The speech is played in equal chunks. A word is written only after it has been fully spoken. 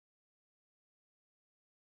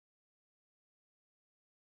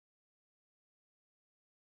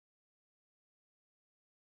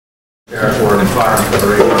Oregon Firearms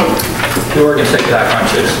Federation. The Oregon State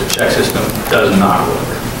background check system does not work.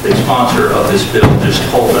 The sponsor of this bill just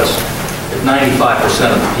told us that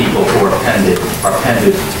 95% of the people who are pended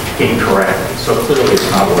incorrectly. So clearly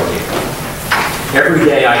it's not working. Every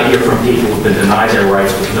day I hear from people who've been denied their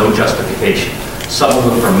rights with no justification. Some of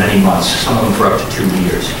them for many months, some of them for up to 2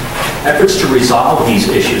 years. Efforts to resolve these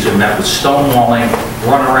issues are met with stonewalling,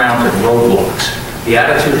 runarounds, and roadblocks. The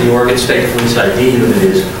attitude of the Oregon State Police ID unit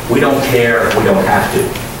is, we don't care, we don't have to.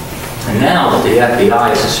 And now that the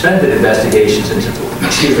FBI has suspended investigations into,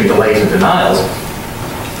 delays and denials,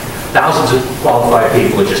 thousands of qualified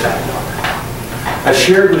people are just out of luck. I've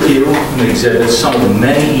shared with you in the exhibits some of the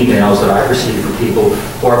many emails that I've received from people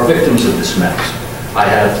who are victims of this mess. I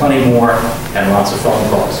have plenty more and lots of phone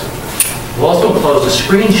calls. We've also enclosed a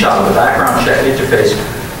screenshot of the background check interface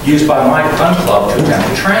used by my gun club to attempt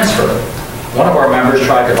to transfer. One of our members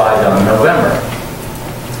tried to buy a gun in November.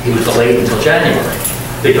 He was delayed until January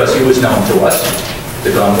because he was known to us.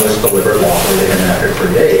 The gun was delivered lawfully to him after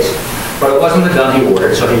 3 days. But it wasn't the gun he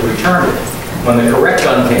ordered, so he returned it. When the correct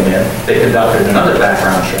gun came in, they conducted another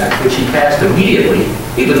background check, which he passed immediately,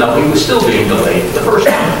 even though he was still being delayed the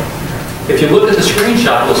first time. If you look at the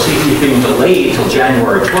screenshot, you'll see he's being delayed until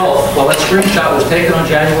January 12th. Well, that screenshot was taken on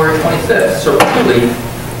January 25th, so clearly,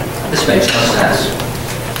 this makes no sense.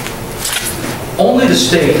 Only the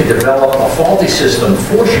state can develop a faulty system,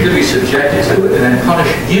 force you to be subjected to it, and then punish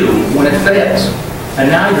you when it fails. And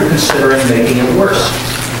now you're considering making it worse.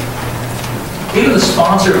 Even the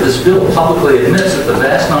sponsor of this bill publicly admits that the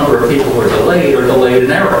vast number of people who are delayed in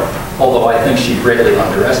error, although I think she greatly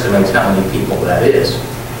underestimates how many people that is.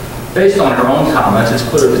 Based on her own comments, it's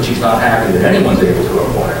clear that she's not happy that anyone's able to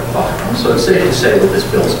acquire a firearm, so it's safe to say what this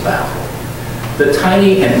bill's about. The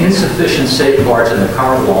tiny and insufficient safeguards in the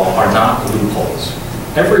current law are not loopholes.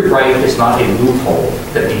 Every right is not a loophole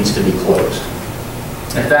that needs to be closed.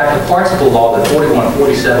 In fact, the parts of the law that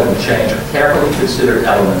 4147 will change are carefully considered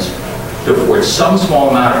elements to afford some small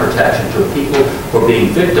amount of protection to people who are being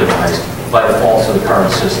victimized by the faults of the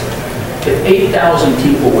current system. If 8,000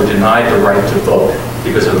 people were denied the right to vote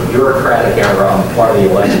because of a bureaucratic error on the part of the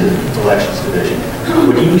elections division,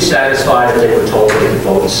 would you be satisfied if they were told they could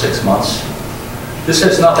vote in 6 months? This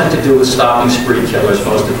has nothing to do with stopping spree killers,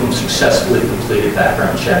 most of whom successfully completed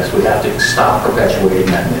background checks. We have to stop perpetuating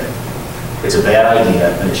that myth. It's a bad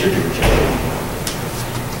idea, and it should be rejected.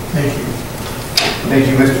 Thank you. Thank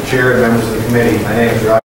you, Mr. Chair and members of the committee. My name is